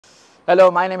Hello,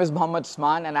 my name is Mohammed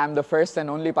Usman and I'm the first and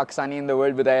only Pakistani in the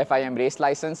world with a FIM race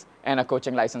license and a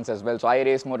coaching license as well. So I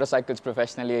race motorcycles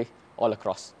professionally all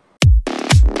across.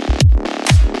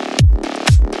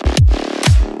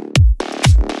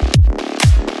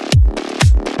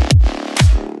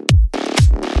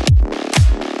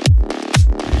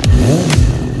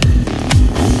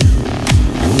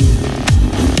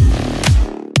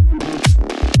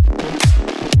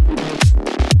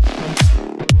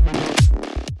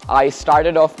 I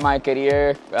started off my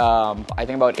career, I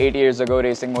think about 8 years ago,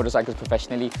 racing motorcycles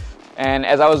professionally. And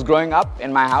as I was growing up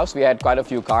in my house, we had quite a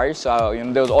few cars. So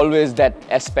there was always that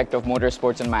aspect of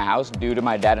motorsports in my house due to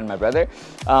my dad and my brother.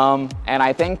 And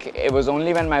I think it was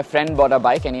only when my friend bought a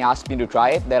bike and he asked me to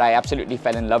try it that I absolutely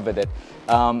fell in love with it.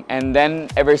 And then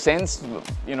ever since,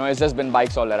 it's just been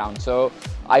bikes all around. So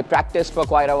I practiced for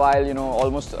quite a while,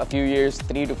 almost a few years,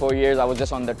 3 to 4 years. I was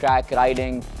just on the track,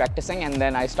 riding, practicing, and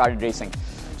then I started racing.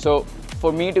 So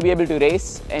for me to be able to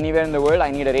race anywhere in the world,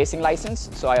 I need a racing license.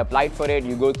 So I applied for it.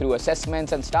 You go through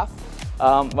assessments and stuff.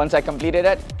 Once I completed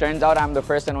it, turns out I'm the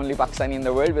first and only Pakistani in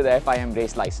the world with a FIM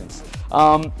race license.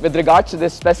 With regards to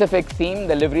this specific theme,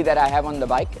 the livery that I have on the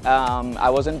bike, I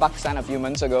was in Pakistan a few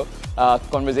months ago,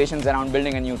 conversations around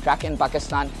building a new track in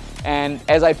Pakistan. And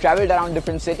as I traveled around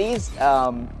different cities,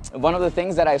 one of the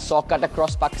things that I saw cut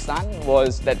across Pakistan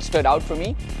that stood out for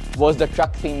me was the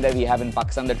truck theme that we have in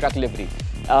Pakistan, the truck livery.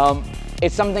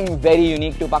 It's something very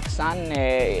unique to Pakistan.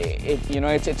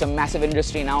 It's a massive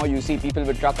industry now. You see people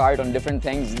with truck art on different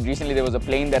things. Recently there was a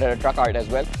plane that had a truck art as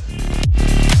well.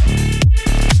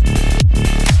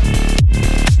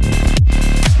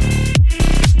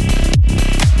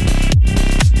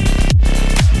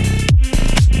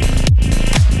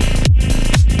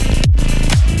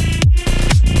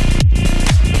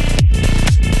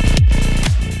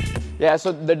 Yeah,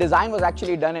 so the design was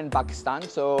actually done in Pakistan.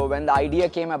 So when the idea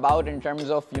came about in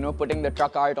terms of, putting the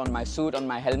truck art on my suit, on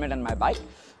my helmet and my bike,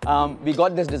 we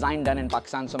got this design done in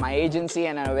Pakistan. So my agency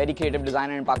and a very creative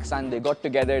designer in Pakistan, they got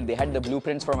together, they had the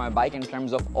blueprints for my bike in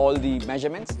terms of all the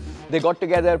measurements. They got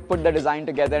together, put the design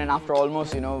together, and after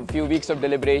almost, a few weeks of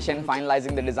deliberation,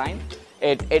 finalizing the design,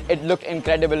 it looked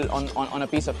incredible on a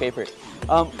piece of paper.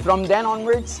 From then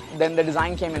onwards, then the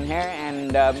design came in here,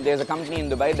 and there's a company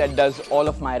in Dubai that does all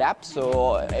of my wraps.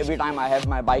 So every time I have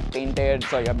my bike painted,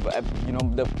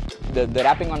 the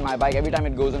wrapping on my bike, every time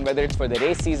it goes on, whether it's for the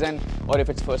race season or if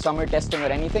it's for summer testing or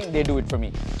anything, they do it for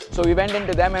me. So we went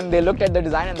into them and they looked at the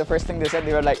design, and the first thing they said,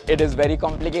 they were like, it is very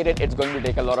complicated, it's going to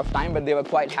take a lot of time, but they were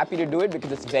quite happy to do it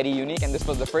because it's very unique, and this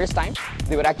was the first time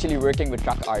they were actually working with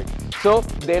truck art. So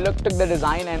they took the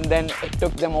design, and then it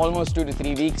took them almost 2 to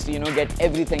 3 weeks to get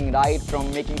everything right, from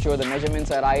making sure the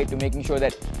measurements are right to making sure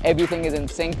that everything is in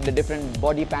sync, the different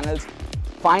body panels.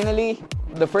 Finally,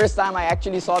 the first time I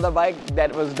actually saw the bike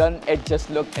that was done, it just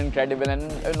looked incredible,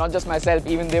 and not just myself,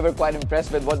 even they were quite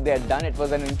impressed with what they had done. It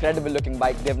was an incredible looking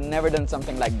bike. They've never done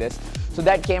something like this. So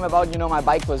that came about, my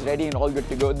bike was ready and all good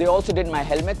to go. They also did my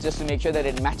helmet just to make sure that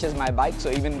it matches my bike.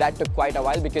 So even that took quite a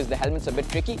while because the helmet's a bit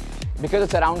tricky. Because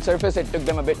it's a round surface, it took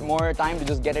them a bit more time to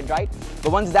just get it right.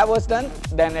 But once that was done,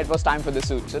 then it was time for the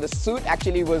suit. So the suit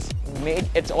actually was made,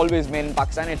 it's always made in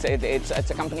Pakistan. It's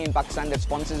a company in Pakistan that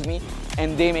sponsors me,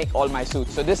 and they make all my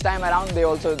suits. So this time around, they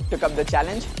also took up the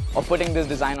challenge of putting this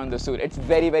design on the suit. It's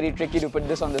very, very tricky to put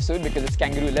this on the suit because it's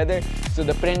kangaroo leather. So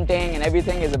the printing and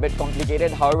everything is a bit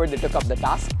complicated. However, they took up the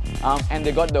task and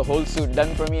they got the whole suit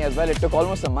done for me as well. It took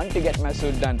almost a month to get my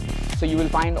suit done. So you will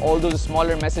find all those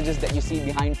smaller messages that you see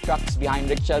behind trucks, behind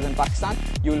rickshaws in Pakistan.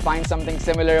 You will find something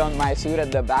similar on my suit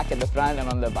at the back, at the front, and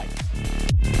on the bike.